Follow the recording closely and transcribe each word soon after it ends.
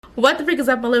What the freak is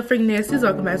up, my little freak nasties?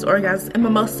 Welcome back to Orgasms and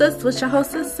Mimosas with your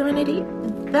hostess, Serenity,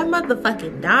 that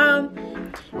motherfucking dom.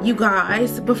 You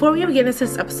guys, before we even get into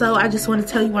this episode, I just want to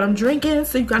tell you what I'm drinking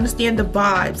so you can understand the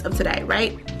vibes of today,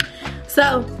 right?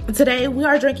 So, today we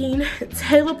are drinking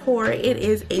Taylor Pour. It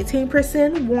is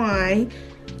 18% wine.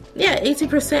 Yeah,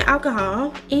 18%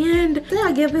 alcohol. And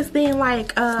I give this thing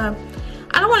like, I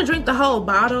don't want to drink the whole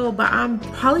bottle, but I'm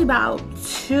probably about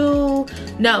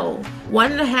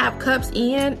 1.5 cups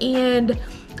in, and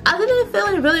other than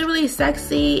feeling really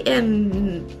sexy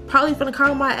and probably finna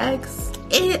call my ex,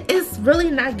 it's really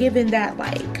not giving that.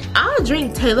 Like, I'll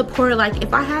drink Taylor Pour like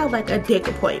if I have like a dick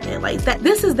appointment like that.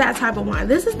 This is that type of wine.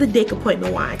 This is the dick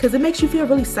appointment wine because it makes you feel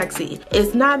really sexy.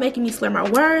 It's not making me slur my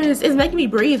words. It's making me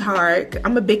breathe hard.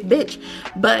 I'm a big bitch,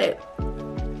 but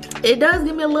it does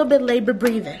give me a little bit labor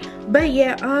breathing. But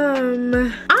yeah, I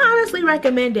honestly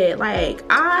recommend it. Like,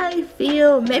 I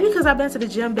feel, maybe because I've been to the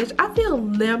gym, bitch, I feel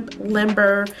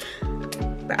limber.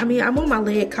 I mean, I'm on my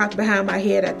leg cocked behind my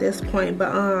head at this point,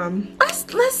 but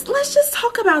let's just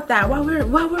talk about that while we're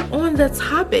on the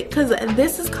topic, because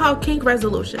this is called Kink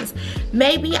Resolutions.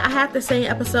 Maybe I had the same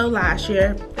episode last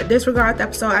year. Disregard the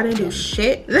episode. I didn't do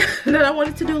shit that I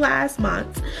wanted to do last year.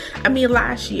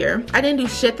 I didn't do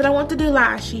shit that I wanted to do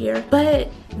last year, but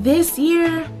this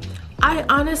year, I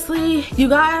honestly, you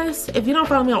guys, if you don't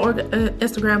follow me on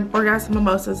Instagram, Orgasms and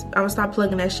Mimosas, I'm gonna stop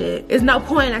plugging that shit. There's no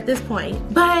point at this point.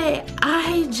 But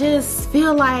I just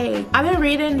feel like I've been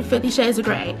reading 50 Shades of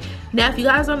Grey. Now, if you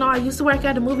guys don't know, I used to work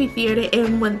at a movie theater,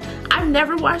 and when I've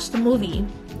never watched the movie,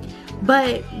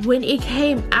 but when it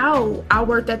came out, I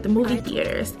worked at the movie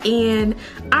theaters, and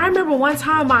I remember one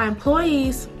time my my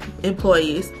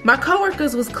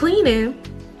coworkers was cleaning,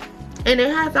 and they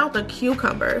had found a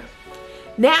cucumber.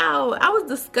 Now, I was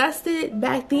disgusted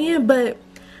back then, but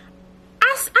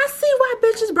I see why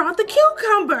bitches brought the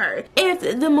cucumber. If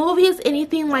the movie is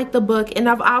anything like the book, and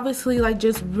I've obviously like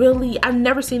just really, I've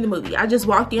never seen the movie. I just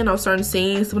walked in on certain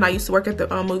scenes when I used to work at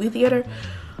the movie theater.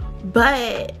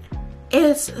 But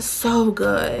it's so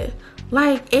good.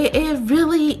 Like, it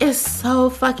really is so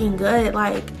fucking good.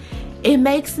 Like, it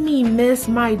makes me miss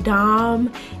my dom.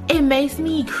 It makes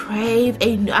me crave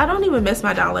I don't even miss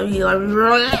my dom.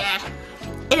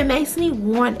 It makes me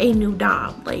want a new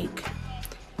dom. Like,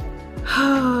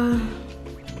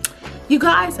 you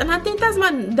guys, and I think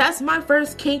that's my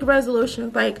first kink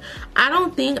resolution. Like, I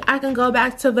don't think I can go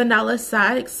back to vanilla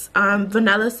sex.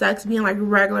 Vanilla sex being like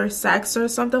regular sex or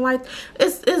something like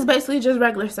it's basically just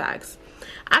regular sex.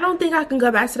 I don't think I can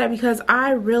go back to that because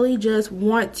I really just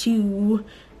want to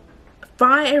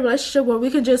find a relationship where we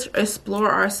can just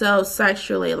explore ourselves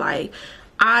sexually. Like,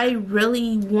 I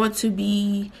really want to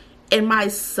be in my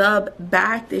sub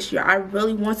back this year. I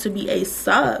really want to be a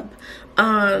sub.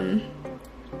 And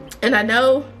I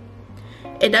know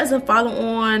it doesn't follow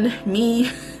on me.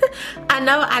 I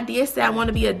know I did say I want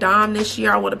to be a dom this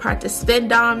year. I want to practice fin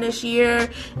dom this year.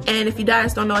 And if you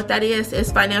guys don't know what that is,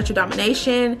 it's financial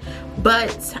domination.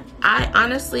 But I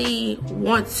honestly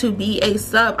want to be a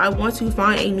sub. I want to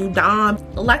find a new dom.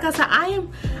 Like I said, I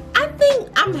think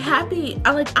I'm happy.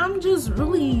 I just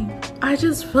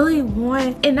really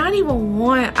want, and not even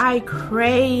want, I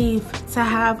crave to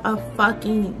have a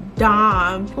fucking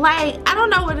dom. Like, I don't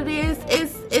know what it is.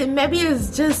 Maybe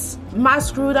it's just my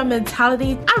screwed up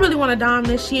mentality. I really want a dom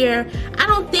this year. I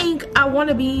don't think I want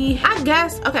to be, I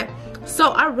guess, okay,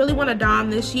 so I really want a dom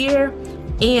this year,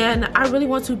 and I really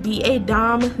want to be a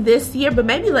dom this year, but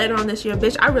maybe later on this year,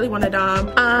 bitch, I really want a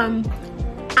dom.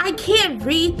 I can't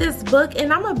read this book,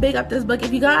 and I'm gonna big up this book.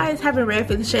 If you guys haven't read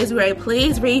 50 Shades of Grey,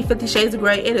 please read 50 Shades of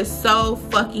Grey. It is so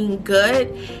fucking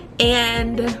good,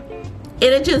 and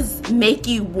it'll just make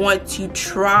you want to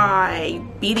try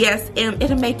BDSM.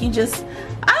 It'll make you just,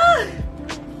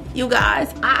 you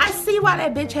guys, I see why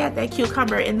that bitch had that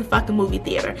cucumber in the fucking movie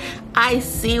theater. I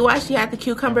see why she had the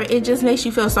cucumber. It just makes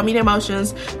you feel so many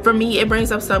emotions. For me, it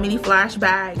brings up so many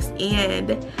flashbacks,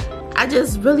 and I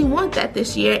just really want that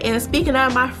this year. And speaking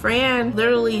of, my friend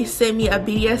literally sent me a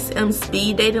BDSM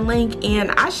speed dating link,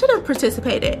 and I should have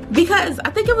participated because I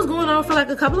think it was going on for like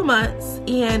a couple of months,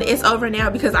 and it's over now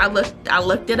because I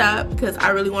looked it up because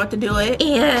I really wanted to do it.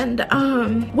 And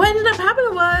what ended up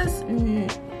happening was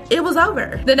it was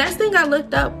over. The next thing I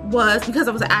looked up was, because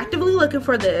I was actively looking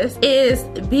for this, is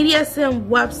BDSM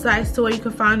websites to where you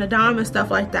can find a dom and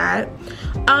stuff like that.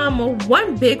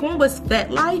 One big one was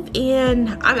FetLife, and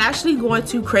I'm actually going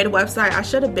to create a website. I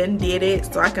should have been did it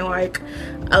so I can like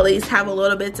at least have a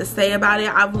little bit to say about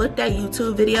it. I've looked at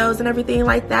YouTube videos and everything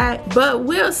like that, but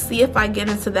we'll see if I get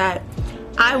into that.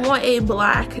 I want a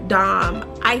black dom.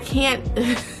 I can't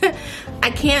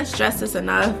stress this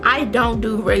enough. I don't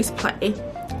do race play.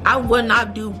 I would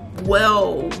not do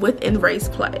well within race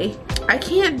play. I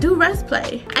can't do race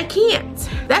play. I can't.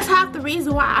 That's half the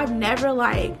reason why I've never,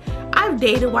 like, I've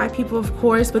dated white people, of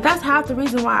course, but that's half the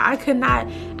reason why I could not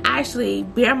actually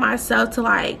bear myself to,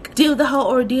 like, do the whole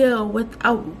ordeal with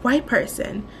a white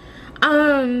person.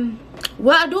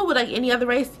 Will I do it with, like, any other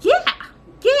race?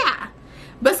 Yeah.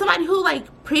 But somebody who,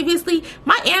 like, previously,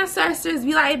 my ancestors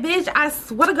be like, bitch, I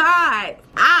swear to God,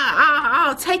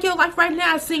 I'll take your life right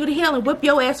now, send you to hell, and whip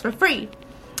your ass for free.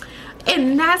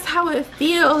 And that's how it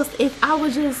feels if I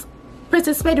was just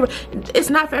participating.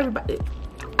 It's not for everybody.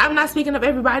 I'm not speaking of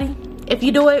everybody. If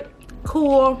you do it,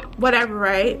 cool, whatever,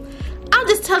 right? I'm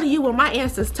just telling you what my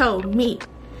ancestors told me.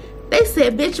 They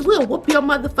said, bitch, we'll whoop your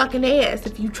motherfucking ass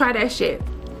if you try that shit.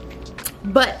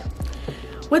 But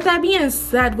with that being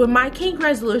said, with my kink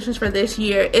resolutions for this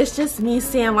year, it's just me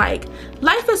saying, like,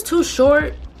 life is too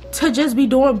short to just be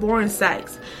doing boring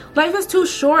sex. Life is too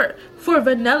short for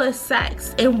vanilla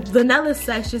sex. And vanilla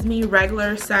sex just means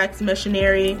regular sex,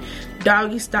 missionary,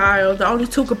 doggy style, the only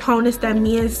two components that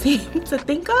men seem to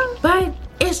think of. But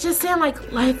it's just saying,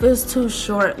 like, life is too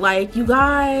short. Like, you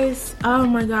guys, oh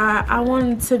my God, I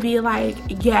want to be,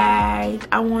 like, gagged.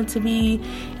 I want to be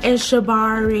in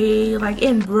shibari, like,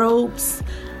 in ropes.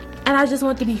 And I just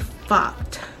want to be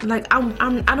fucked. Like, I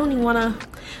don't even want to,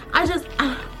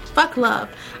 fuck love.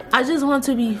 I just want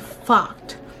to be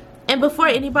fucked. And before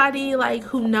anybody, like,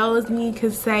 who knows me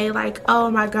could say, like, oh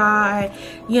my God,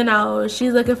 you know,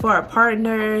 she's looking for a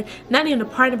partner. Not even a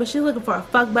partner, but she's looking for a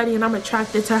fuck buddy and I'm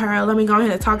attracted to her. Let me go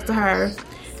ahead and talk to her.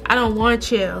 I don't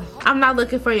want you. I'm not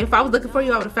looking for you. If I was looking for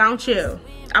you, I would have found you.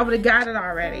 I would have got it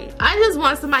already. I just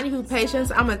want somebody who's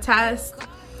patient. I'm a test.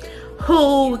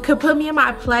 Who could put me in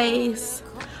my place.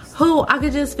 Who I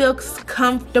could just feel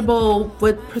comfortable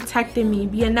with protecting me.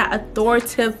 Being that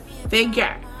authoritative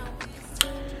figure.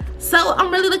 So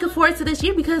I'm really looking forward to this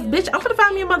year because, bitch, I'm gonna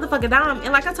find me a motherfucking dime.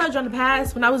 And like I told you in the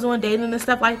past, when I was doing dating and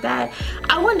stuff like that,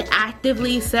 I wouldn't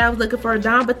actively say I was looking for a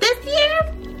dime. But this year,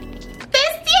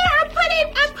 I'm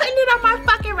putting it on my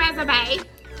fucking resume.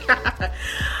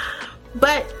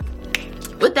 But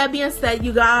with that being said,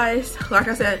 you guys, like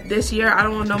I said, this year I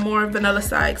don't want no more vanilla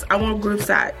sex. I want group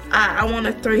sex. I want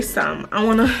a threesome. I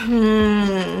want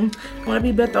to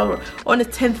be bent over on the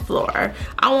 10th floor.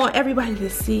 I want everybody to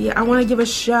see. I want to give a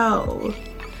show.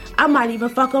 I might even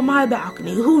fuck on my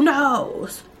balcony. Who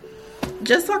knows?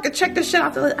 Just so I can check the shit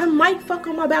off the list. I might fuck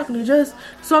on my balcony just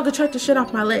so I can check the shit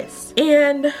off my list.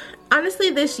 And honestly,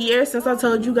 this year, since I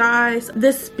told you guys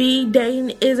this speed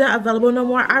dating isn't available no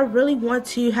more, I really want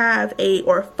to have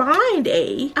find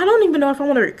a, I don't even know if I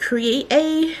want to create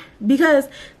a, because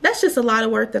that's just a lot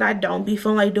of work that I don't be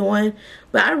feeling like doing.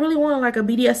 But I really want, like, a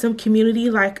BDSM community,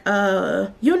 like,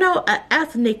 you know, an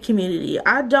ethnic community.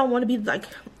 I don't want to be, like,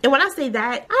 and when I say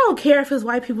that, I don't care if it's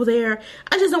white people there.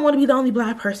 I just don't want to be the only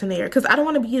black person there, because I don't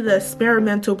want to be the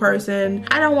experimental person.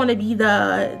 I don't want to be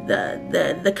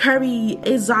the curvy,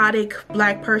 exotic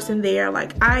black person there.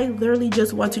 Like, I literally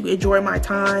just want to enjoy my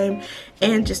time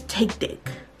and just take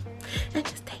dick. And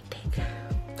just take dick.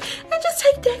 And just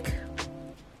take dick.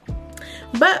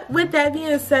 But with that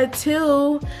being said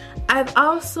too, I've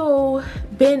also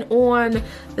been on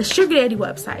the Sugar Daddy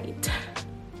website.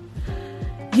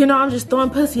 You know, I'm just throwing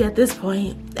pussy at this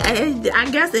point. I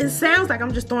guess it sounds like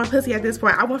I'm just throwing pussy at this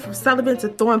point. I went from celibate to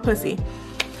throwing pussy.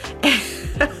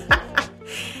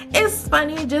 It's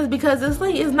funny just because it's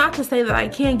like, it's not to say that I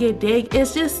can't get dick.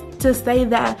 It's just to say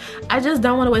that I just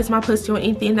don't want to waste my pussy on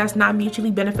anything that's not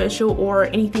mutually beneficial or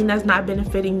anything that's not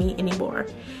benefiting me anymore.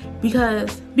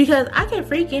 Because I can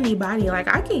freak anybody.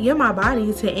 Like, I can give my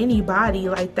body to anybody.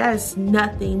 Like, that's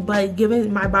nothing. But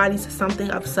giving my body to something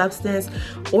of substance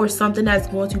or something that's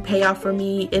going to pay off for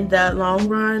me in the long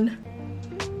run,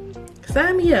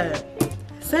 sign me up.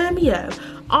 Sign me up.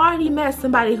 Already met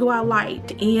somebody who I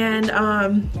liked, and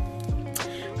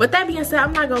with that being said,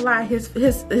 I'm not gonna lie,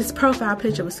 his profile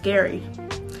picture was scary.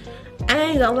 I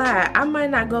ain't gonna lie, I might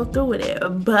not go through with it,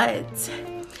 but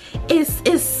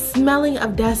it's smelling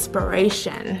of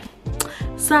desperation.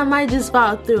 So I might just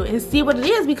follow through and see what it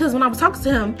is, because when I was talking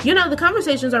to him, you know, the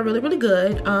conversations are really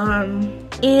good.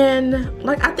 And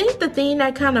like, I think the thing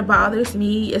that kind of bothers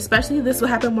me, especially this will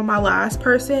happen with my last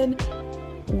person,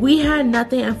 we had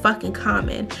nothing in fucking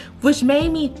common, which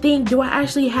made me think, do I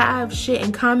actually have shit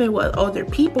in common with older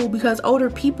people? Because older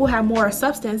people have more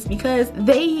substance because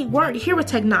they weren't here with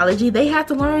technology. They had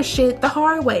to learn shit the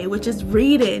hard way, which is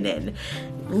reading and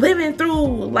living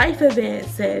through life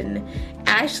events and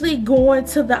actually going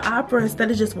to the opera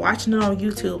instead of just watching it on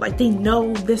YouTube. Like, they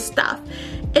know this stuff.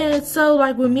 And so,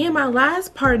 like, with me and my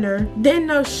last partner, didn't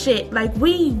know shit. Like,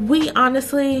 we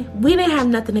honestly, we didn't have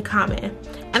nothing in common.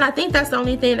 And I think that's the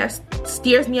only thing that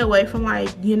steers me away from, like,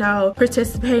 you know,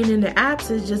 participating in the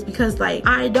apps, is just because, like,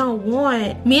 I don't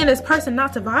want me and this person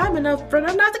not to vibe enough for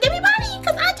them not to give me money,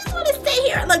 because I just want to sit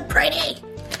here and look pretty.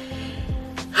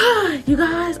 You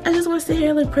guys, I just want to sit here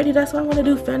and look pretty. That's why I want to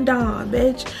do Fendon,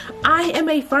 bitch. I am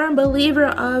a firm believer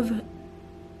of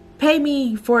pay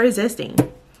me for existing.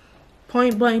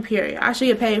 Point blank period. I should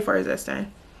get paid for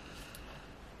existing.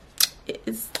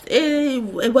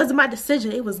 It wasn't my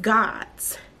decision, it was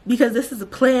God's, because this is a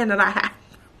plan that I have.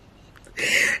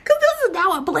 Because this is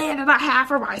now a plan that I have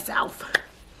for myself.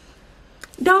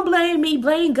 Don't blame me,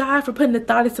 blame God for putting the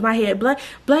thought into my head.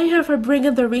 Blame him for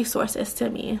bringing the resources to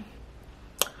me.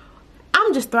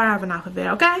 I'm just thriving off of it,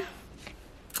 okay?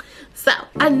 So,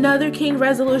 another Kink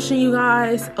resolution, you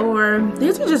guys, or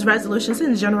these are just resolutions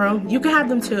in general. You can have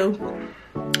them too.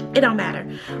 It don't matter.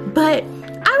 But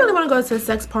I really want to go to a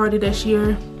sex party this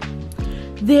year.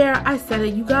 There, I said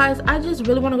it, you guys. I just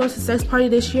really want to go to a sex party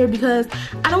this year because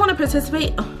I don't want to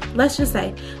participate. Let's just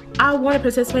say I want to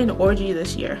participate in an orgy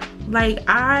this year. Like,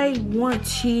 I want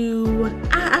to,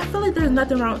 I feel like there's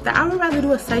nothing wrong with that. I would rather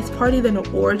do a sex party than an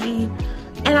orgy.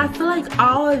 And I feel like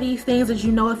all of these things that,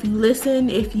 you know, if you listen,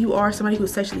 if you are somebody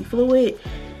who's sexually fluid,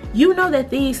 you know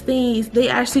that these things, they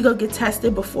actually go get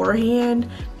tested beforehand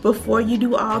before you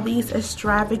do all these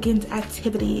extravagant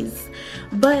activities.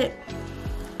 But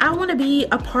I want to be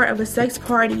a part of a sex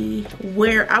party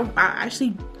where I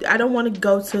don't want to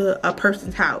go to a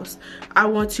person's house. I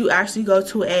want to actually go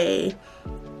to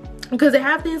because they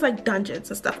have things like dungeons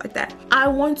and stuff like that. I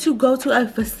want to go to a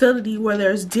facility where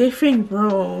there's different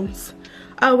rooms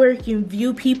where you can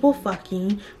view people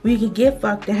fucking, where you can get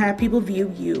fucked and have people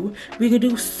view you. We can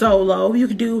do solo, you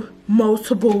can do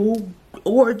multiple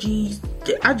orgies.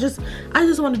 I just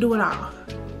want to do it all.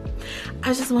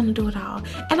 I just want to do it all.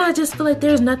 And I just feel like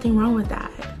there's nothing wrong with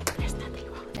that. There's nothing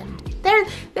wrong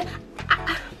with that.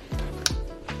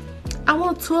 I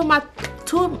want two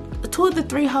of the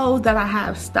three hoes that I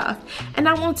have stuffed, and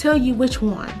I won't tell you which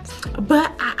ones.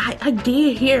 But I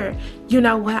did hear, you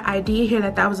know what, I did hear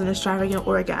that was an extravagant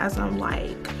orgasm.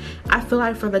 Like, I feel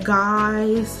like for the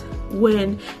guys,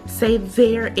 when say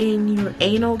they're in your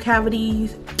anal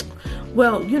cavities,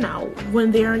 well, you know,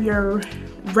 when they're in your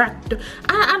rectum,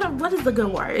 I don't, what is the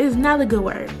good word? It's not a good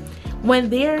word. When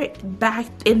they're back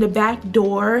in the back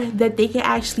door, that they can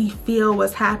actually feel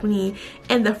what's happening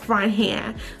in the front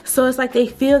hand. So it's like they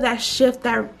feel that shift,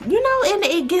 that, you know, and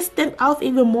it gets them off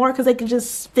even more because they can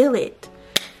just feel it.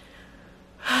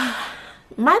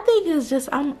 My thing is just,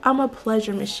 I'm a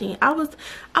pleasure machine.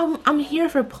 I'm here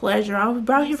for pleasure. I was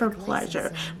brought here for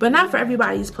pleasure, but not for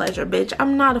everybody's pleasure, bitch.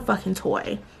 I'm not a fucking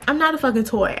toy. I'm not a fucking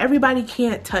toy. Everybody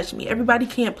can't touch me. Everybody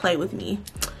can't play with me.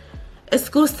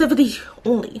 Exclusivity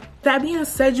only. That being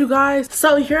said, you guys,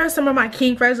 so here are some of my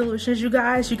kink resolutions, you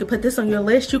guys. You can put this on your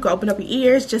list. You can open up your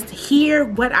ears just to hear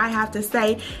what I have to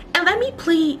say, and let me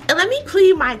plead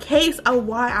my case of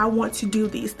why I want to do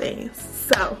these things.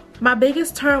 So my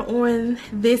biggest turn on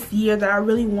this year that I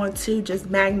really want to just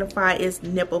magnify is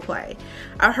nipple play.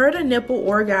 I heard of nipple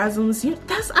orgasms. I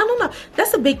don't know,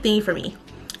 that's a big thing for me.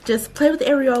 Just play with the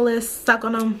areolas, suck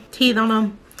on them, teeth on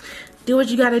them, do what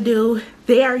you gotta do.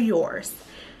 They are yours.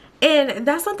 And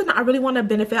that's something I really want to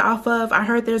benefit off of. I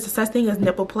heard there's such thing as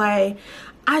nipple play.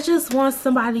 I just want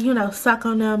somebody, you know, suck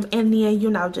on them and then,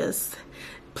 you know, just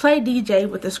play DJ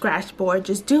with the scratch board.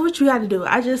 Just do what you gotta do.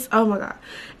 Oh my god.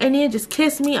 And then just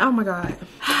kiss me. Oh my god.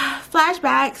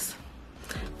 Flashbacks.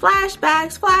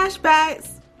 Flashbacks. Flashbacks.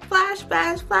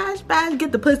 Flashbacks. Flashbacks.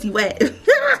 Get the pussy wet.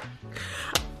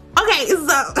 Okay,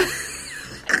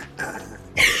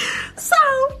 so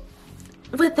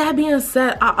with that being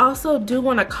said, I also do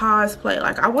want to cosplay.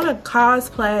 Like, I want to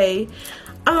cosplay.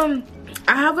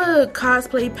 I have a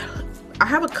cosplay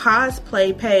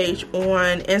page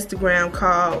on Instagram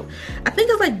called, I think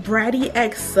it's like Bratty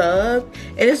X Sub,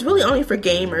 and it's really only for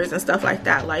gamers and stuff like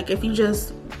that. Like, if you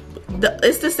just,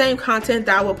 it's the same content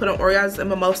that I will put on Oreos and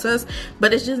Mimosas,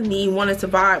 but it's just me wanting to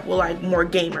vibe with like more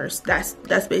gamers.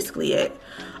 That's basically it.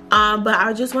 But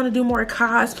I just want to do more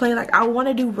cosplay. Like, I want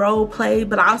to do role play,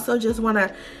 but I also just want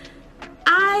to,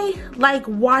 I like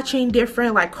watching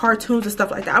different like cartoons and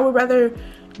stuff like that. I would rather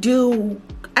do,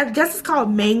 I guess it's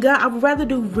called manga. I would rather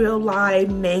do real life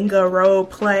manga role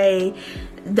play,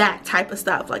 that type of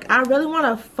stuff. Like, I really want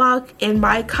to fuck in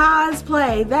my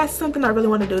cosplay. That's something I really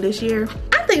want to do this year.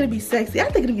 I think it'd be sexy. I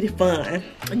think it'd be fun.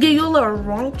 Give you a little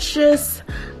rauncous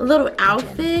little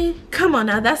outfit. Come on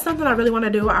now, that's something I really want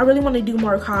to do. I really want to do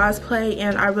more cosplay,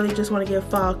 and I really just want to get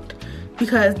fucked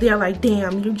because they're like,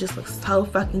 damn, you just look so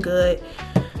fucking good.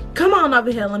 come on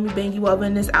over here, let me bend you over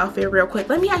in this outfit real quick.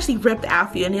 Let me actually rip the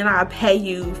outfit and then I'll pay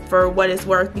you for what it's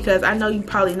worth, because I know you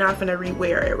probably not gonna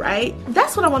rewear it, right?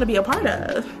 That's what I want to be a part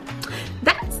of.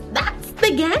 That's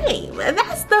the game.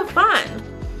 That's the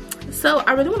fun. So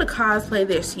I really want to cosplay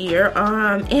this year.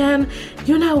 And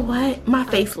you know what? My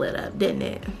face lit up, didn't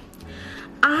it?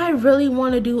 I really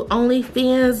want to do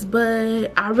OnlyFans,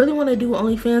 but I really want to do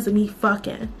OnlyFans of me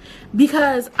fucking,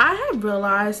 because I have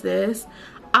realized this.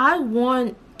 I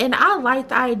like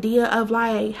the idea of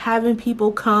like having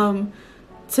people come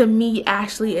to me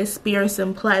actually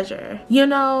experiencing pleasure. You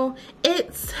know,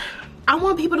 I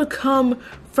want people to come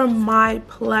from my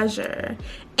pleasure.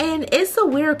 And it's a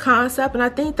weird concept, and I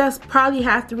think that's probably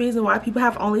half the reason why people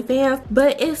have OnlyFans.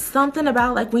 But it's something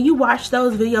about like when you watch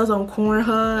those videos on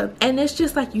Pornhub, and it's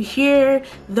just like you hear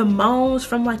the moans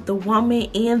from like the woman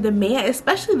and the man,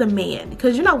 especially the man,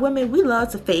 because you know women, we love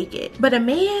to fake it, but a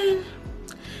man,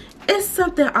 it's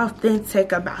something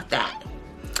authentic about that.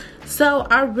 So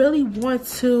I really want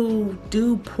to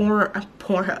do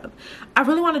Pornhub. I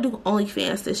really want to do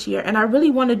OnlyFans this year, and I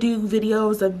really want to do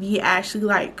videos of me actually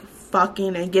like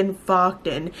fucking and getting fucked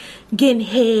and getting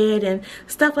head and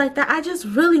stuff like that. I just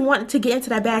really wanted to get into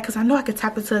that bag because I know I could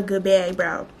tap into a good bag,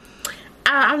 bro.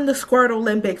 I'm the Squirt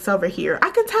Olympics over here. I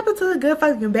can tap into a good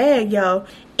fucking bag, yo.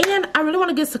 And I really want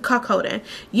to get to cuckolding.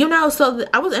 You know, so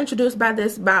I was introduced by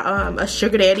a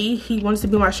sugar daddy. He wanted to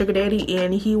be my sugar daddy,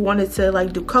 and he wanted to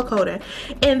like do cuckolding.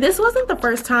 And this wasn't the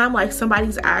first time like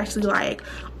somebody's actually like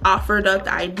offered up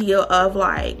the idea of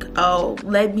like, oh,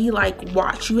 let me like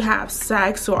watch you have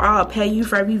sex, or I'll pay you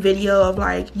for every video of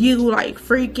like you like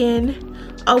freaking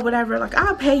or whatever. Like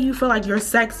I'll pay you for like your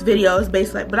sex videos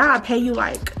basically, but I'll pay you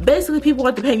like, basically people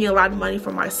want to pay me a lot of money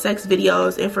for my sex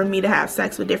videos and for me to have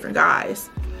sex with different guys.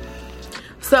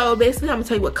 So basically I'm gonna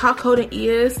tell you what cuckolding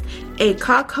is. A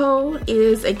cuckold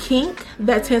is a kink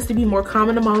that tends to be more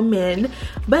common among men,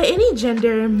 but any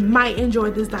gender might enjoy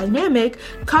this dynamic.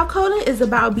 Cuckolding is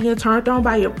about being turned on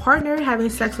by your partner, having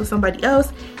sex with somebody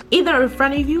else, either in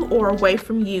front of you or away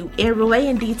from you, and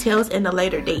relaying details in a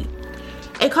later date.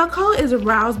 A cuckold is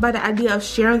aroused by the idea of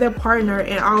sharing their partner,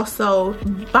 and also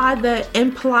by the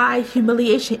implied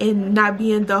humiliation in not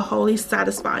being the wholly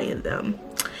satisfying them.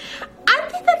 I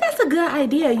think that that's a good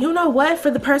idea. You know what?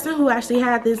 For the person who actually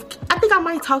had this, I think I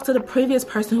might talk to the previous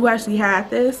person who actually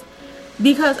had this,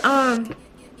 because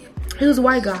he was a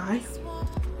white guy.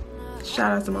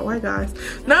 Shout out to my white guys.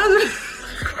 No,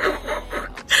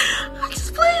 I'm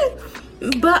just playing.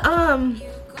 But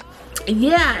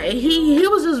yeah, he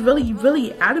was just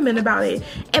really adamant about it.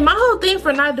 And my whole thing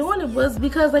for not doing it was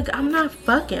because like I'm not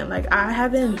fucking, like I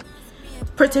haven't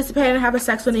participated in having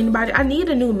sex with anybody. I need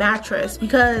a new mattress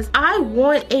because I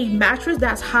want a mattress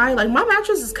that's high. Like my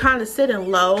mattress is kind of sitting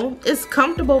low. It's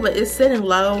comfortable, but it's sitting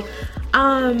low.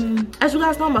 As you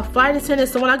guys know, I'm a flight attendant,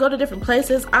 so when I go to different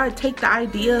places, I take the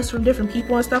ideas from different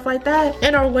people and stuff like that.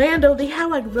 In Orlando, they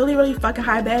have like really fucking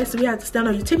high beds, so you have to stand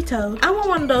on your tippy toes. I want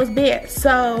one of those beds,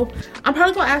 so I'm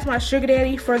probably gonna ask my sugar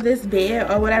daddy for this bed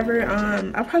or whatever.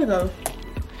 I'll probably go,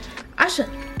 I should,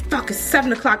 fuck, it's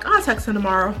 7 o'clock. I'll text him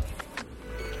tomorrow.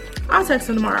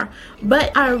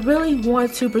 But I really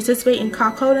want to participate in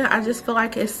cuckolding. I just feel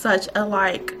like it's such a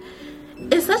like,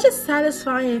 it's such a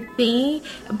satisfying thing.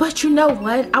 But you know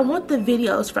what? I want the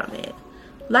videos from it.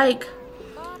 Like,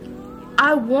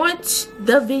 I want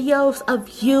the videos of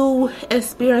you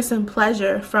experiencing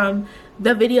pleasure from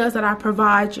the videos that I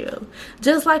provide you.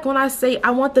 Just like when I say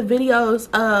I want the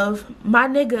videos of my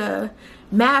nigga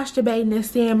masturbating and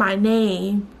saying my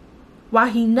name while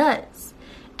he nuts.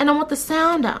 And I want the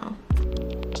sound on.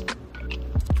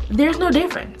 There's no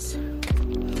difference.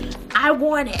 I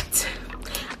want it.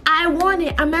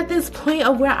 I'm at this point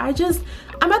of where I just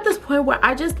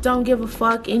don't give a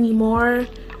fuck anymore.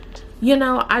 You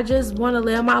know, I just want to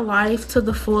live my life to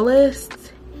the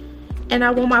fullest. And I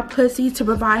want my pussy to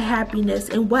provide happiness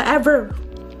in whatever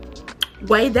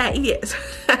way that is.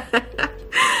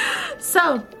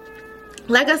 So,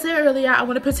 like I said earlier, I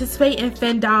want to participate in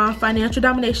FinDom, financial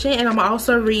domination, and I'm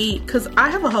also read, because I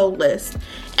have a whole list,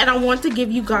 and I want to give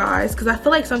you guys, because I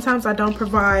feel like sometimes I don't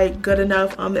provide good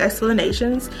enough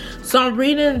explanations. So I'm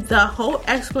reading the whole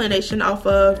explanation off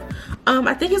of,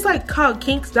 I think it's like called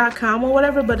kinks.com or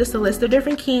whatever, but it's a list of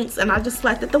different kinks, and I just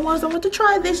selected the ones I want to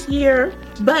try this year.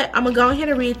 But I'm going to go ahead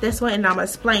and read this one, and I'm going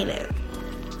to explain it.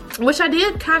 Which I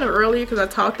did kind of earlier because I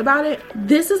talked about it.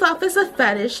 This is off as a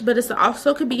fetish, but it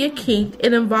also could be a kink.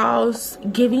 It involves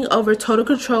giving over total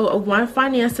control of one's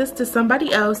finances to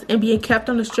somebody else and being kept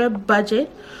on a strict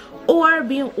budget, or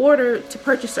being ordered to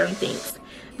purchase certain things.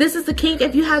 This is the kink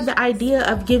if you have the idea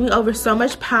of giving over so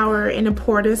much power and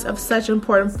importance of such an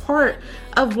important part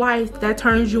of life that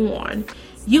turns you on.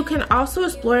 You can also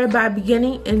explore it by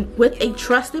beginning with a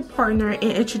trusted partner and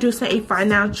introducing a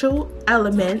financial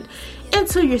element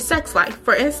into your sex life.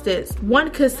 For instance, one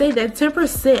could say that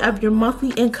 10% of your monthly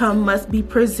income must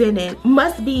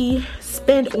be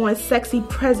spent on sexy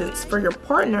presents for your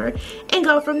partner and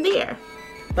go from there.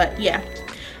 But yeah.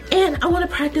 And I want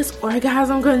to practice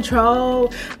orgasm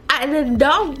control. And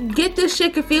don't get this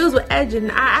shit confused with edging.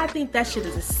 I think that shit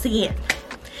is a sin.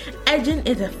 Edging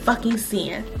is a fucking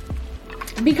sin.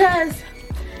 Because,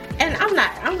 and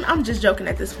I'm just joking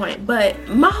at this point, but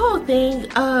my whole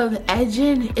thing of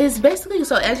edging is basically,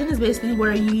 so edging is basically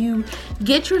where you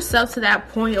get yourself to that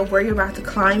point of where you're about to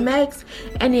climax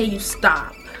and then you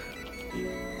stop.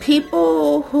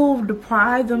 People who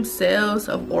deprive themselves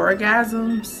of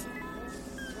orgasms,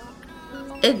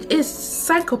 it is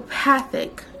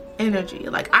psychopathic energy.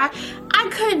 Like I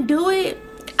couldn't do it.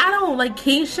 I don't like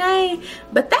kink shame,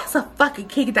 but that's a fucking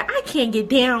kink that I can't get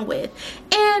down with.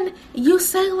 And you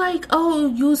say like,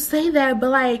 oh, you say that, but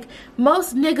like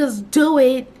most niggas do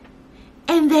it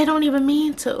and they don't even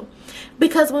mean to.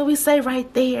 Because when we say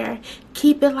right there,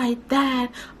 keep it like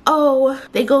that, oh,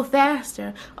 they go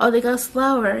faster, oh, they go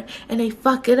slower, and they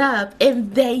fuck it up,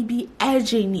 and they be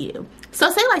edging you.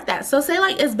 So say like that. So say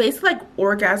like it's basically like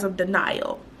orgasm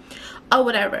denial or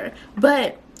whatever.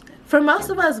 But for most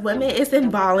of us women, it's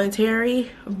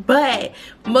involuntary, but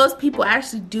most people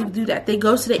actually do that. They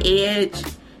go to the edge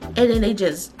and then they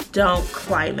just don't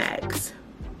climax.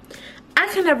 I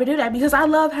can never do that because I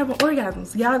love having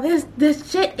orgasms. Y'all,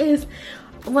 this shit is,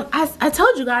 when I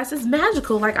told you guys, it's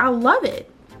magical. Like, I love it.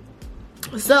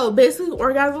 So basically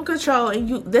orgasm control,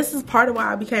 and this is part of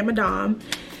why I became a dom.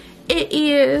 It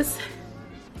is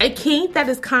a kink that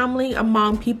is commonly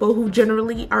among people who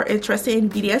generally are interested in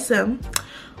BDSM.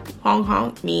 Honk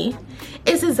honk me.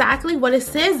 It's exactly what it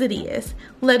says it is.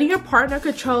 Letting your partner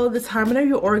control the timing of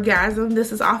your orgasm.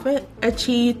 This is often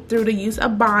achieved through the use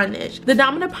of bondage. The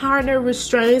dominant partner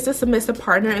restrains the submissive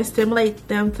partner and stimulates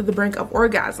them to the brink of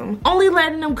orgasm, only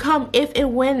letting them come if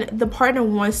and when the partner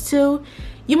wants to.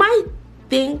 You might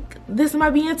think this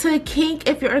might be into a kink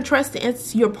if you're interested in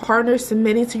your partner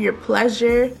submitting to your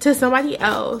pleasure to somebody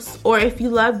else, or if you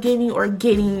love giving or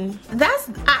getting. That's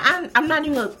I'm not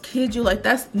even gonna kid you, like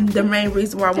that's the main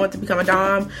reason why I wanted to become a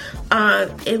dom.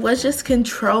 It was just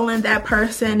controlling that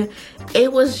person.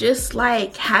 It was just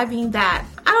like having that,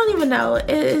 I don't even know,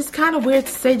 it's kind of weird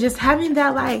to say, just having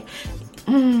that like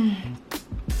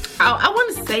I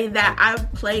want to say that I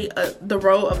play the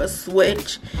role of a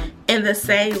switch in the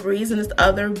same reason as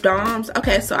other doms.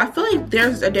 Okay, so I feel like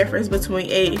there's a difference between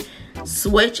a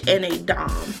switch and a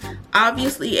dom.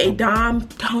 Obviously, a dom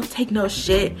don't take no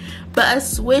shit, but a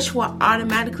switch will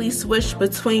automatically switch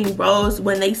between roles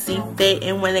when they see fit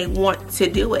and when they want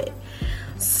to do it.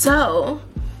 So,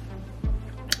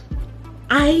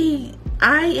 I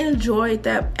enjoyed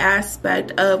that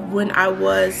aspect of when I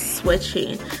was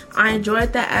switching. I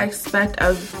enjoyed that aspect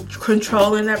of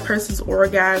controlling that person's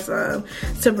orgasm,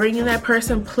 to bringing that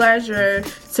person pleasure,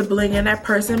 to bringing that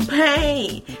person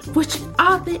pain, which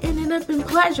often ended up in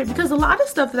pleasure, because a lot of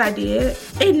stuff that I did,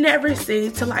 it never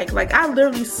seemed to like I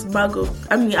literally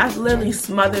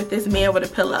smothered this man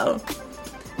with a pillow.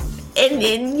 And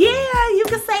then, yeah, you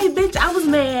can say, bitch, I was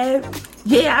mad.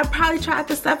 Yeah, I probably tried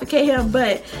to suffocate him, but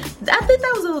I think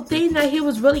that was a thing that he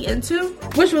was really into,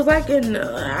 which was like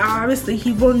obviously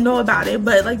he wouldn't know about it,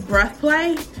 but like breath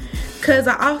play. Cause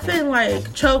I often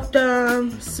like choked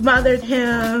him, smothered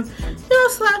him,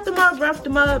 slapped him up, roughed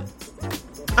him up,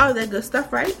 all that good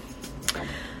stuff, right?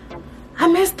 I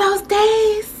miss those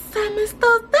days.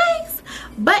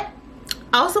 But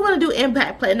I also want to do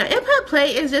impact play. Now, impact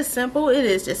play is just simple. It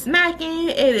is just smacking.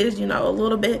 It is, a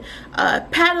little bit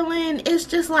paddling. It's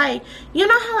just like, you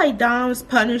know how like doms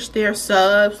punish their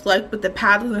subs like with the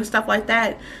paddles and stuff like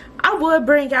that? I would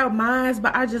bring out mine,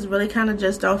 but I just really kind of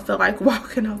just don't feel like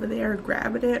walking over there and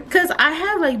grabbing it. Because I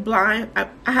have like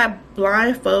I have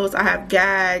blindfolds. I have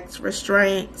gags,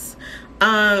 restraints.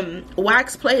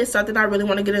 Wax play is something I really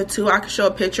want to get into. I can show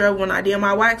a picture of when I did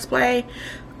my wax play.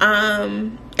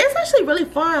 It's actually really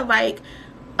fun. Like,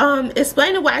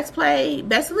 explaining wax play,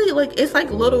 basically like it's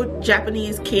like little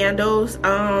Japanese candles.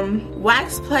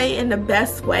 Wax play in the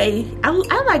best way. I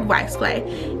like wax play.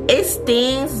 It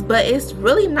stings, but it's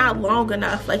really not long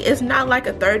enough. Like, it's not like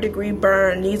a 3rd-degree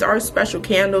burn. These are special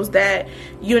candles that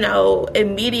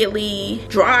immediately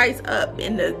dries up,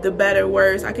 in the better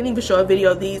words. I can even show a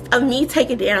video of me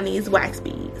taking down these wax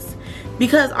beads.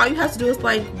 because all you have to do is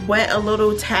like wet a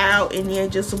little towel and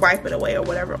then just wipe it away or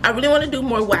whatever. I really want to do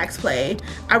more wax play.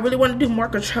 I really want to do more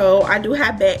control. I do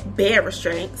have bed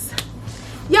restraints.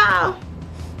 Y'all,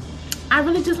 I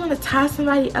really just want to tie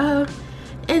somebody up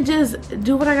and just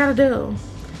do what I gotta do.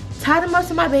 Tie them up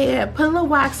to my bed, put a little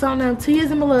wax on them, tease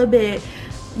them a little bit,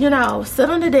 you know,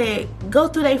 sit on the deck, go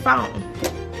through their phone.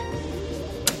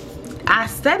 I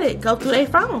said it, go through their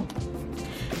phone.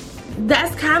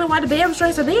 That's kind of why the bed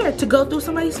restraints are there, to go through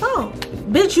somebody's phone.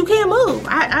 Bitch, you can't move.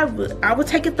 I would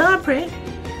take a thumbprint.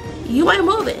 You ain't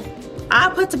moving.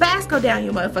 I'll put Tabasco down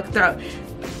your motherfucking throat.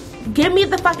 Give me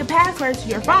the fucking password to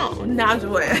your phone. Now I'm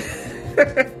just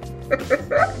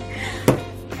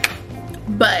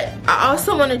But I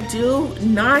also want to do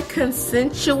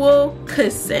non-consensual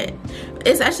consent.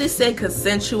 It's actually said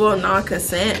consensual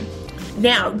non-consent.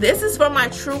 Now, this is for my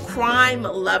true crime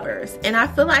lovers. And I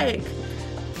feel like,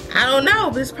 I don't know,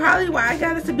 but it's probably why I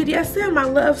got into BDSM. I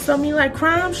love so many like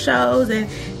crime shows and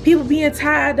people being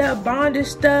tied up, bondage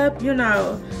stuff, you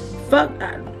know. Fuck.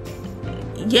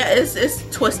 Yeah, it's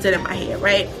twisted in my head,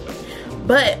 right?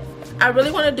 But I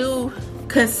really want to do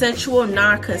consensual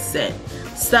non-consent.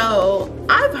 So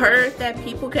I've heard that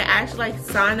people can actually like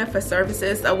sign up for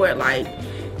services where like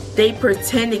they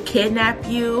pretend to kidnap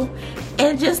you,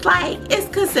 and just like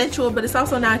it's consensual but it's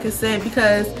also non-consent,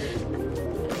 because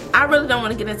I really don't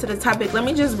want to get into the topic. Let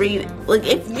me just read it. Like,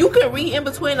 if you can read in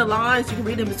between the lines, you can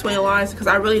read in between the lines, because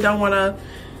I really don't want to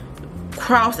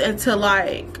cross into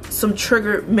like some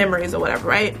triggered memories or whatever,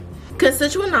 right?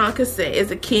 Consensual non-consent is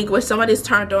a kink where somebody's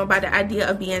turned on by the idea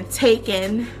of being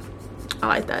taken, I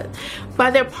like that,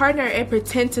 by their partner and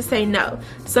pretend to say no.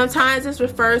 Sometimes it's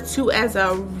referred to as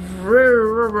a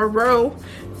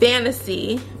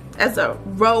fantasy, as a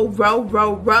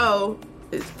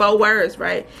it's 4 words,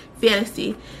 right?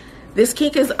 Fantasy. This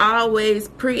kink is always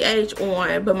pre-age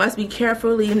on, but must be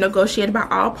carefully negotiated by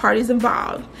all parties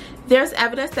involved. There's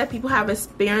evidence that people have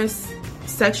experienced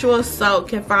sexual assault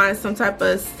can find some type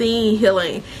of scene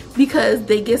healing because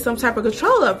they get some type of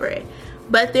control over it.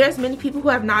 But there's many people who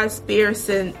have not experienced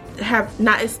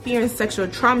sexual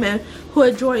trauma who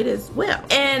enjoy it as well.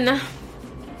 And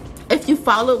if you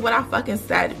followed what I fucking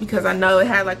said, because I know it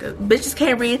had like a, bitches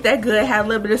can't read that good, had a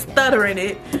little bit of stutter in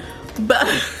it, but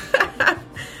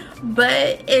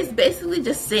but it's basically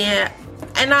just saying,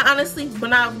 and I honestly,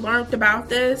 when I learned about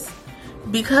this,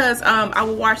 because I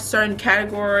would watch certain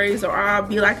categories or I'll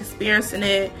be like experiencing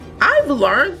it, I've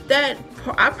learned that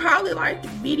I probably like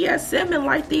BDSM and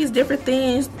like these different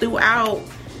things throughout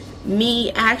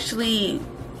me actually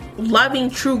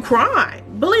loving true crime.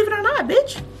 Believe it or not,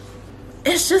 bitch.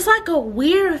 It's just like a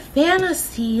weird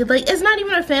fantasy. Like, it's not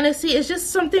even a fantasy, it's just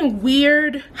something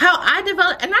weird how I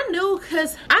developed. And I knew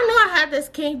I had this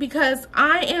kink because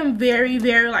I am very,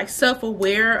 very like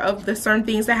self-aware of the certain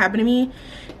things that happen to me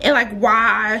and like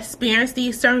why I experience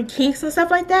these certain kinks and stuff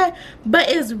like that. But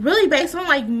it's really based on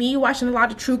like me watching a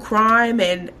lot of true crime,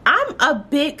 and I'm a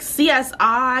big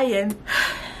CSI, and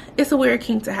it's a weird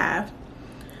kink to have.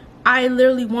 I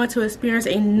literally want to experience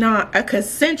a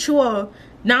non-consensual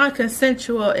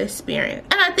experience.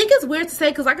 And I think it's weird to say,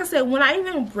 because like I said, when I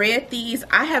even read these,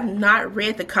 I have not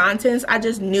read the contents. I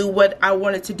just knew what I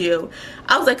wanted to do.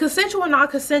 I was like, consensual,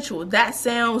 non-consensual, that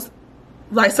sounds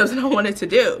like something I wanted to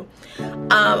do.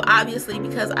 Obviously,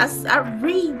 because I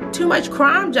read too much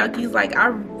crime junkies. Like,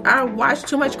 I watch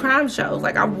too much crime shows.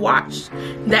 Like, I've watched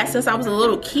that since I was a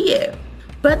little kid.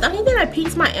 But the only thing that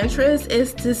piques my interest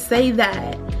is to say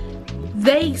that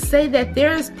they say that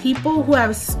there's people who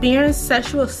have experienced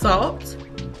sexual assault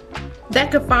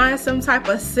that could find some type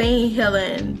of scene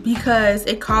healing because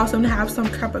it caused them to have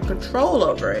some type of control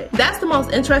over it. That's the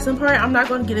most interesting part. I'm not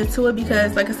going to get into it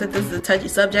because, like I said, this is a touchy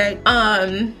subject.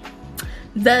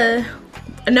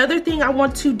 Another thing I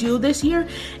want to do this year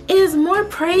is more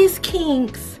praise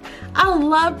kinks. I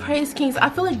love praise kinks. I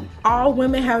feel like all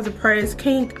women have the praise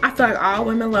kink. I feel like all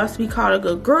women love to be called a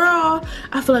good girl.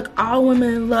 I feel like all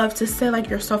women love to say like,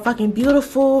 you're so fucking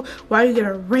beautiful while you're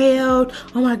getting railed.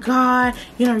 Oh my god,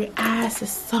 you know, your ass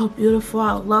is so beautiful.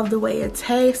 I love the way it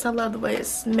tastes. I love the way it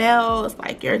smells.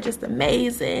 Like, you're just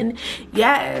amazing.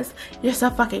 Yes, you're so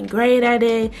fucking great at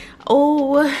it.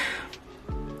 Oh,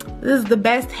 this is the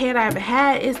best head I ever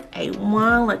had. It's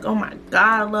A1. Like, oh my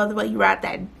god, I love the way you ride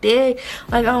that dick.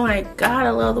 Like, oh my god, I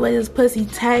love the way this pussy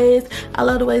tastes. I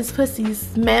love the way this pussy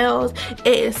smells. It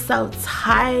is so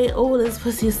tight. Oh, this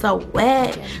pussy is so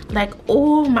wet. Like,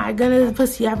 oh my goodness, the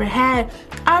pussy I ever had.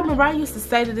 I remember I used to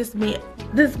say to this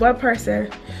one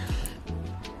person,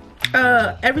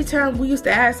 every time we used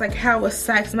to ask like how was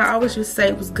sex, and I always used to say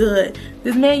it was good.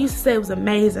 This man used to say it was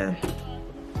amazing.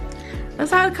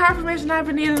 That's all the confirmation I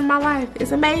ever needed in my life.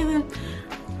 It's amazing.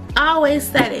 I always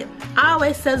said it. I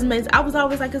always said it's amazing. I was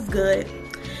always like, it's good.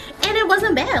 And it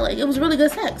wasn't bad. Like, it was really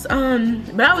good sex.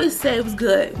 But I always say it was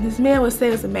good. This man would say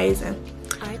it was amazing.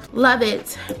 Love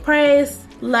it. Praise.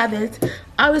 Love it.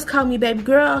 Always call me baby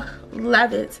girl.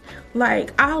 Love it.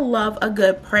 Like, I love a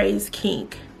good praise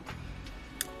kink.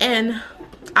 And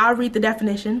I'll read the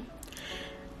definition.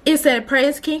 It said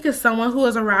praise kink is someone who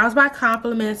is aroused by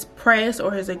compliments, praise,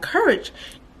 or is encouraged.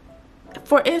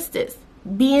 For instance,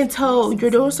 being told you're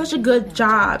doing such a good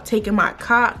job taking my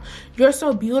cock. You're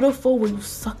so beautiful when you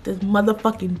suck this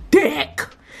motherfucking dick.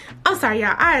 I'm sorry,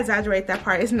 y'all. I exaggerate that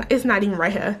part. It's not even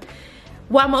right here.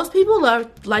 While most people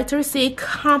like to receive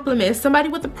compliments, somebody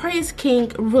with a praise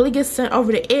kink really gets sent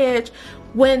over the edge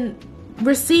when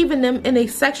receiving them in a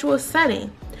sexual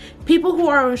setting. People who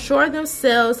are unsure of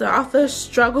themselves and often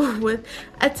struggle with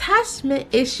attachment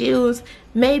issues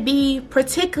may be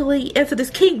particularly into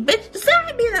this kink. Bitch,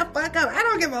 sign me the fuck up. I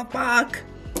don't give a fuck.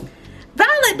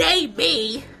 Validate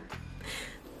me.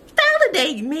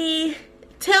 Validate me.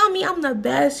 Tell me I'm the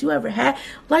best you ever had.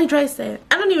 Like Drake said.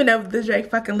 I don't even know if the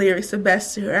Drake fucking lyrics the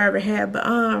best you ever had. But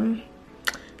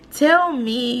tell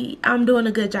me I'm doing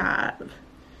a good job.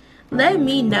 Let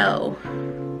me know.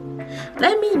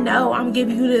 Let me know I'm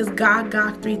giving you this Gog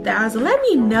 3000. Let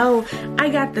me know I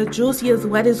got the juiciest,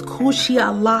 wettest coochie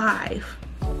alive.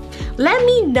 Let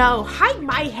me know. Hype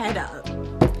my head up.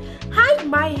 Hype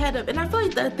my head up. And I feel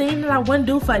like the thing that I wouldn't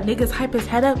do for a nigga is hype his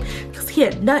head up because he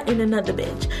had nut in another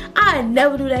bitch. I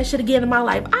never do that shit again in my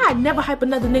life. I never hype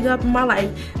another nigga up in my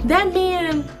life. That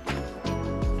man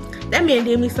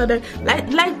did me so dirty.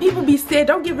 Like people be saying,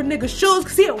 don't give a nigga shoes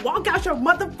because he'll walk out your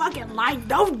motherfucking life.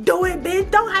 Don't do it,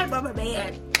 bitch. Don't hype up a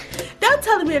man. Don't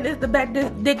tell me this is the best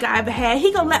dick I ever had.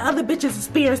 He gonna let other bitches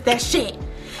experience that shit.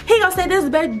 He gonna say this is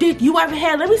the best dick you ever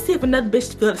had. Let me see if another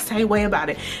bitch feel the same way about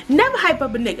it. Never hype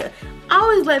up a nigga.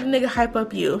 Always let a nigga hype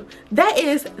up you. That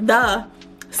is the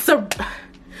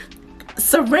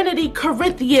Serenity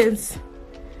Corinthians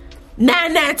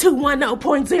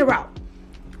 99210.0.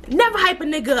 Never hype a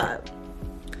nigga up.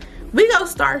 We gonna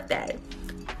start that.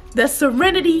 The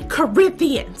Serenity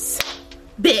Corinthians.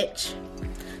 Bitch.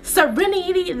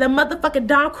 Serenity, the motherfucking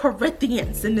Don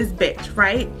Corinthians in this bitch,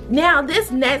 right? Now,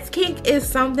 this next kink is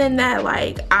something that,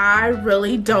 like, I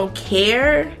really don't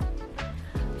care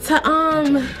to,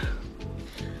 I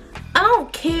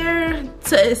don't care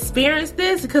to experience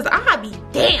this because I'll be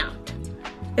damned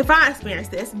if I experience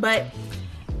this, but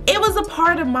it was a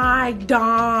part of my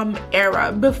Dom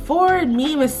era. Before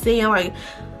me even saying, like,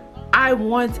 I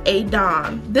want a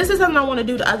Dom. This is something I want to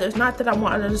do to others. Not that I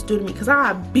want others to do to me, because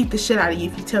I'll beat the shit out of you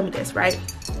if you tell me this, right?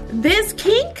 This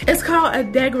kink is called a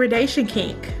degradation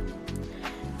kink.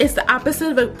 It's the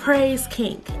opposite of a praise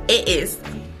kink. It is,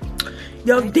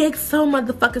 your dick so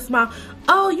motherfucking small.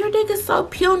 Oh, your dick is so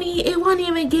puny, it won't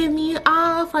even get me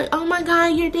off. Like, oh my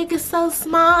god, your dick is so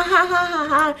small. Ha ha ha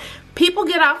ha. People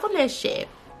get off on that shit.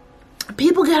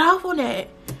 People get off on that.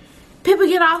 People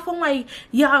get off on, like,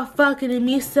 y'all fucking and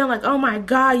me saying, like, oh my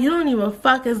god, you don't even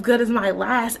fuck as good as my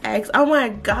last ex. Oh my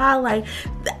god, like,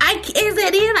 is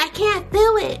it in? I can't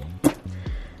feel it.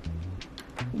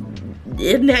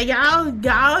 Now y'all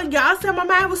said my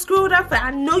man was screwed up. I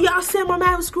know y'all said my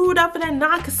man was screwed up for that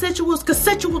non-consensual,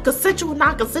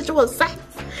 non-consensual sex.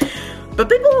 But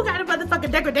people who got a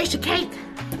motherfucking degradation cake,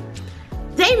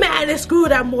 they mad and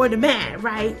screwed up more than mad,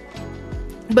 right?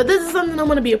 But this is something I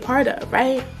want to be a part of,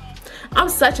 right? I'm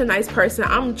such a nice person.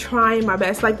 I'm trying my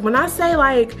best. Like, when I say,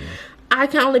 like, I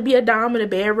can only be a dom in the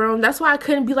bedroom, that's why I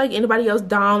couldn't be like anybody else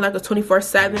dom, like a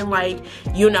 24/7. Like,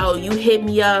 you know, you hit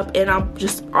me up and I'm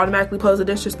just automatically supposed to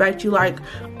disrespect you. Like,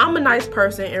 I'm a nice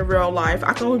person in real life.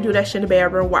 I can only do that shit in the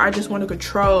bedroom where I just want to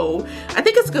control. I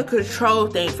think it's a good control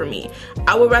thing for me.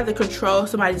 I would rather control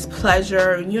somebody's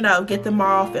pleasure, you know, get them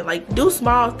off and, like, do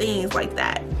small things like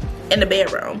that in the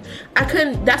bedroom. I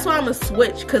couldn't, that's why I'm a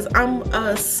switch, because I'm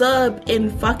a sub in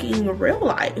fucking real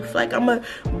life. Like, I'm a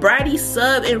bratty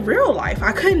sub in real life.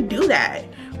 I couldn't do that,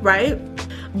 right?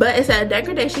 But it's a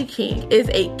degradation kink. It's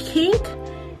a kink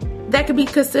that could be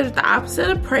considered the opposite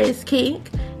of praise kink.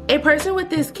 A person with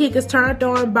this kink is turned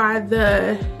on by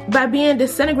being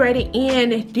disintegrated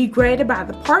and degraded by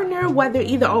the partner, whether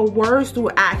either on words through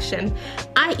action,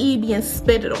 i.e. being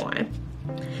spitted on.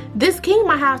 This kink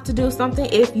might have to do something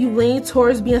if you lean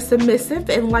towards being submissive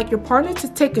and like your partner to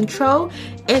take control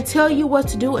and tell you what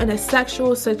to do in a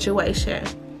sexual situation.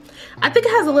 I think it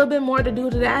has a little bit more to do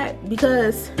to that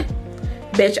because,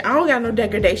 bitch, I don't got no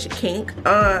degradation kink.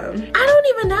 I don't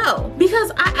even know,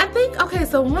 because I think, okay,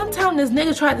 so one time this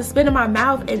nigga tried to spit in my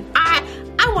mouth and I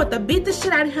want to beat the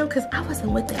shit out of him because I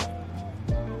wasn't with it.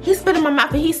 He spit in my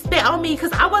mouth and he spit on me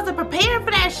because I wasn't prepared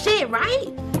for that shit, right?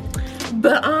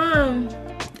 But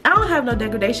I don't have no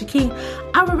degradation kink.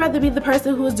 I would rather be the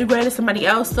person who is degrading somebody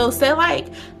else. So say like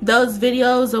those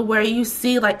videos of where you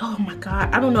see like, oh my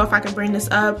god, I don't know if I can bring this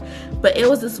up, but it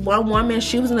was this one woman,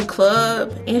 she was in the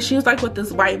club and she was like with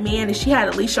this white man and she had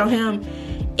a leash on him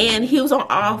and he was on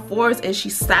all fours and she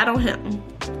sat on him.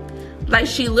 Like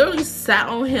she literally sat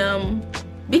on him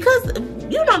because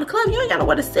you know in the club you ain't got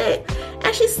nowhere to sit,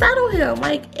 and she sat on him.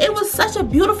 Like it was such a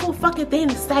beautiful fucking thing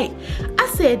to say. I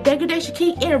said degradation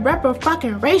kink and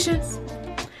reparations.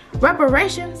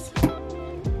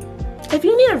 If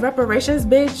you need a reparations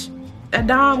bitch, a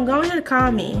dom, go ahead and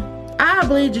call me. I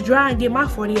bleed you dry and get my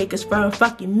 40 acres for a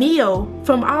fucking meal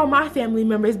from all my family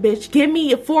members, bitch. Give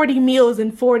me 40 meals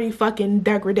and 40 fucking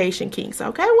degradation kinks,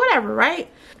 okay? Whatever, right?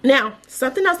 Now,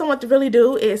 something else I want to really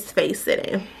do is face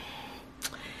sitting.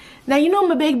 Now, you know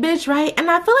I'm a big bitch, right? And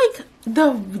I feel like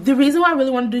the reason why I really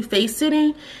want to do face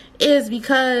sitting is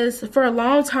because for a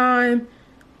long time,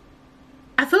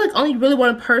 I feel like only really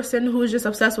one person who was just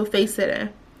obsessed with face sitting.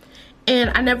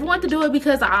 And I never wanted to do it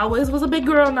because I always was a big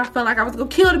girl and I felt like I was gonna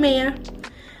kill the man.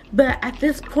 But at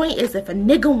this point, is if a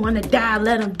nigga wanna die,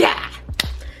 let him die.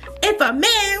 If a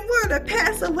man were to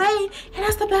pass away, and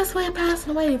that's the best way of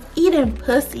passing away. If eating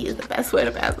pussy is the best way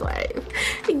to pass away.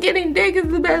 Getting dick is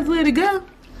the best way to go.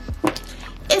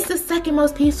 It's the second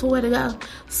most peaceful way to go.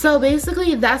 So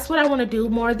basically, that's what I want to do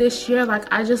more this year.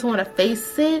 Like, I just want to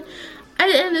face it.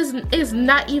 And it's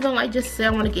not even like just say I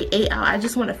want to get ate out. I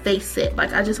just want to face it.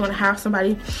 Like, I just want to have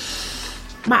somebody,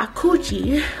 my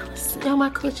coochie, smell my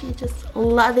coochie, just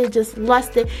love it, just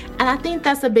lust it. And I think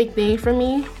that's a big thing for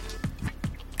me.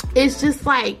 It's just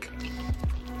like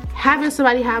having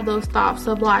somebody have those thoughts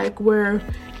of like where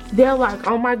they're like,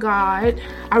 oh my god,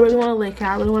 I really want to lick her,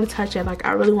 I really want to touch it, like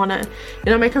I really want to,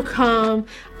 you know, make her come.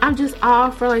 I'm just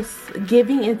all for like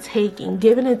giving and taking,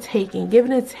 giving and taking,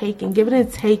 giving and taking, giving and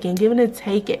taking, giving and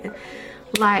taking.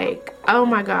 Like, oh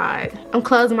my god, I'm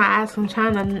closing my eyes. I'm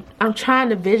trying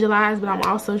to visualize, but I'm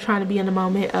also trying to be in the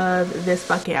moment of this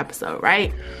fucking episode,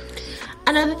 right?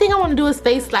 Another thing I want to do is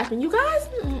face slapping. You guys,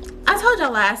 I told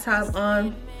y'all last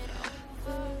time,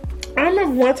 I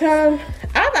remember one time,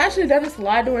 I've actually done this a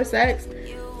lot during sex.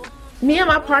 Me and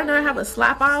my partner have a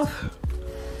slap off.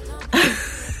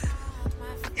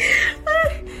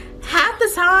 Half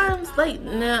the times, like,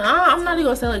 nah, I'm not even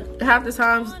gonna say like half the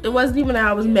times, it wasn't even that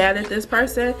I was mad at this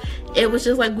person. It was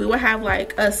just like we would have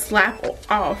like a slap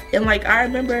off. And like I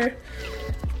remember,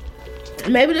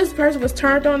 maybe this person was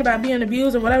turned on about being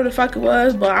abused or whatever the fuck it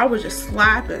was, but I was just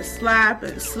slap and slap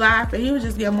and slap, and he was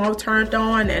just getting more turned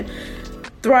on and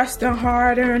thrusting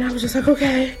harder, and I was just like,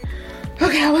 okay,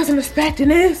 I wasn't expecting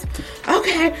this.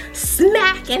 Okay,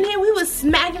 smack, and then we was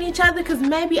smacking each other because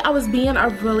maybe I was being a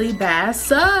really bad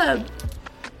sub.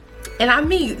 And I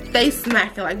mean face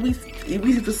smacking, like we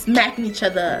was smacking each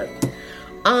other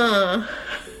up.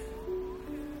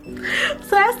 So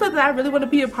that's something I really want to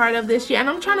be a part of this year, and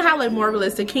I'm trying to have like more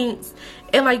realistic kinks.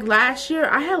 And like last year,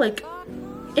 I had like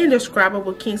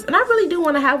indescribable kinks, and I really do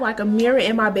want to have like a mirror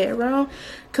in my bedroom,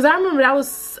 because I remember that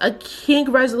was a kink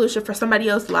resolution for somebody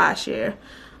else last year.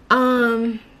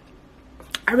 I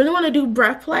really want to do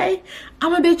breath play.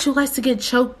 I'm a bitch who likes to get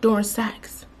choked during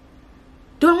sex.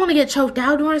 Do I want to get choked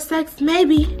out during sex?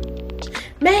 Maybe.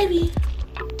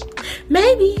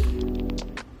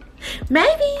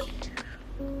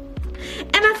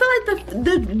 And I feel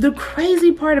like the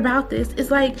crazy part about this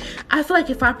is like, I feel like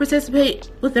if I participate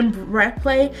within breath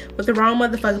play with the wrong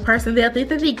motherfucking person, they'll think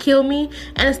that they kill me.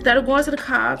 And instead of going to the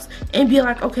cops and be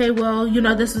like, okay, well, you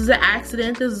know, this was an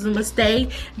accident, this was a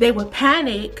mistake, they would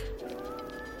panic.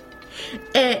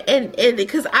 And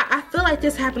because I feel like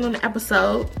this happened on the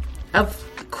episode of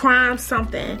Crime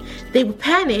something. They would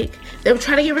panic. They would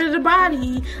try to get rid of the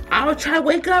body. I would try to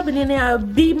wake up, and then they'll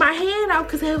beat my hand out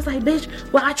because they was like, bitch,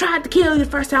 well, I tried to kill you the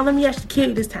first time, let me actually kill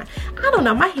you this time. I don't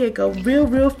know, my head go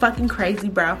real fucking crazy,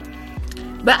 bro.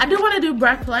 But I do want to do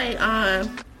breath play.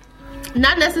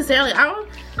 Not necessarily, I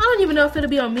don't even know if it'll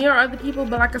be on me or other people,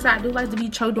 but like I said, I do like to be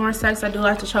choked during sex. I do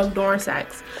like to choke during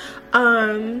sex.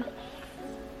 I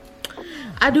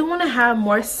do want to have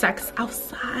more sex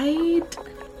outside.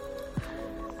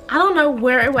 I don't know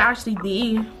where it would actually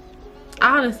be.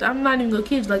 Honestly, I'm not even gonna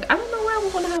kid you. Like, I don't know where I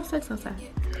would want to have sex outside.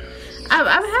 I've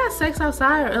had sex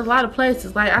outside a lot of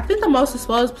places. Like, I think the most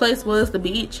exposed place was the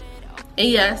beach. And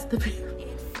yes,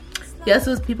 yes, it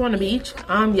was people on the beach.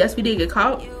 Yes, we did get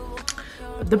caught.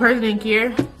 The person didn't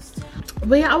care.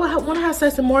 But yeah, I would want to have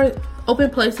sex in more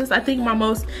open places. I think my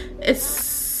most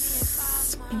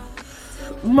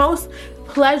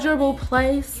pleasurable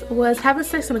place was having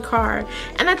sex in the car.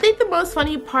 And I think the most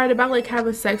funny part about like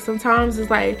having sex sometimes is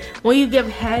like when you give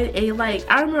head, and like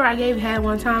I remember I gave head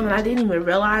one time and I didn't even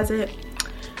realize it.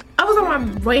 I was on my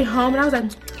way home and I was like,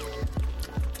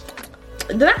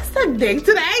 did I suck dick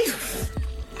today?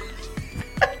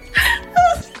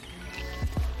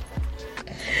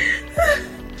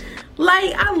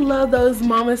 Like, I love those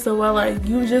moments so well, like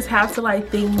you just have to like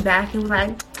think back and be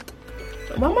like,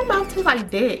 why my mouth tastes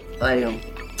like dick? Like,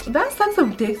 did I suck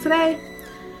some dick today?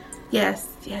 Yes,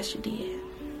 yes you did.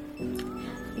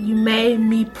 You made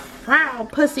me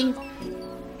proud, pussy.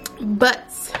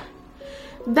 But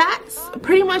that's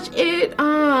pretty much it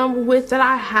with that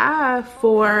I have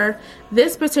for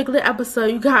this particular episode,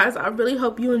 you guys. I really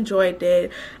hope you enjoyed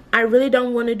it. I really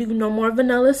don't want to do no more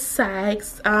vanilla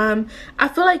sex. I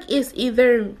feel like it's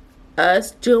either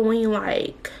us doing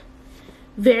like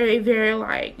very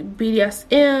like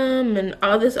BDSM and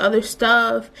all this other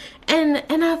stuff, and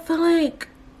I feel like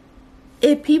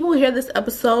if people hear this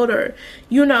episode, or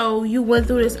you know, you went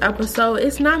through this episode,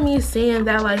 it's not me saying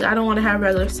that like I don't want to have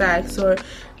regular sex, or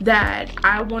that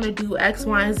I want to do X,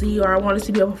 Y, and Z, or I want it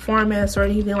to be a performance or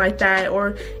anything like that,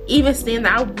 or even saying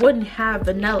that I wouldn't have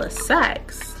vanilla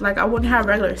sex, like I wouldn't have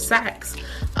regular sex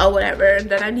or whatever,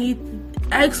 that I need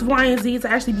X, Y, and Z to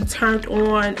actually be turned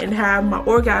on and have my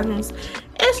orgasms.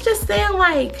 It's just saying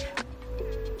like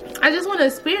I just want to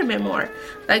experiment more.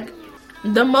 Like,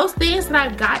 the most things that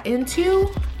I've got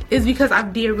into is because I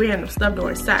did random stuff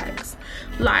during sex.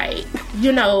 Like,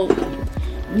 you know,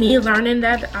 me learning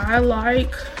that I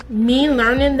like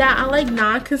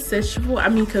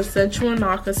non-consensual, consensual,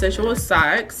 non-consensual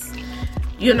sex,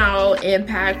 you know,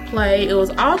 impact play. It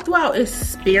was all throughout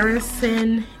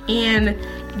experiencing and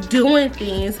doing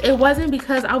things. It wasn't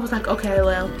because I was like, okay,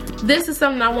 well, this is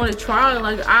something I want to try.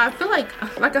 Like, I feel like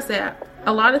I said,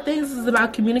 a lot of things is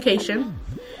about communication.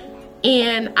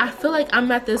 And I feel like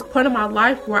I'm at this point in my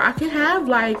life where I can have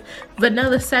like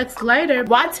vanilla sex later.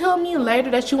 Why tell me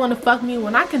later that you want to fuck me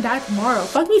when I can die tomorrow?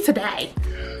 Fuck me today.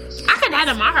 I can die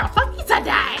tomorrow. Fuck me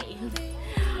today.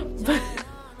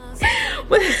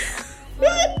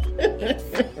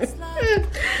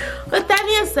 With that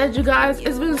being said, you guys,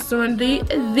 it's been Serenity,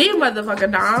 the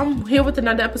motherfucking Dom, here with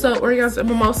another episode of Orgasms and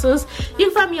Mimosas.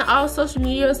 You can find me on all social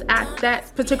medias at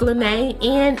that particular name,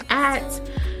 and at,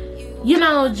 you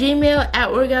know, Gmail at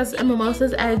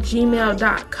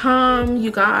orgasmsandmimosas@gmail.com.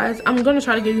 You guys, I'm gonna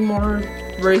try to give you more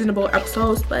reasonable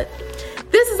episodes, but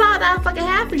this is all that I fucking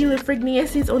have for you in Freak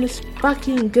Nancy's on this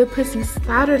fucking Good Pussy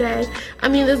Saturday.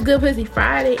 This Good Pussy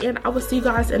Friday, and I will see you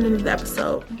guys in another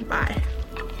episode. Bye.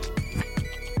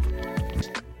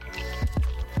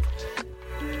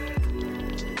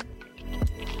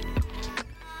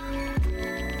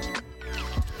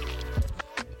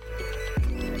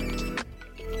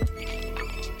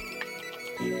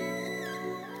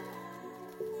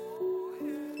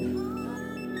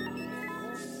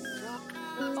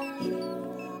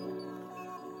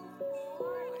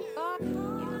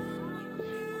 Oh.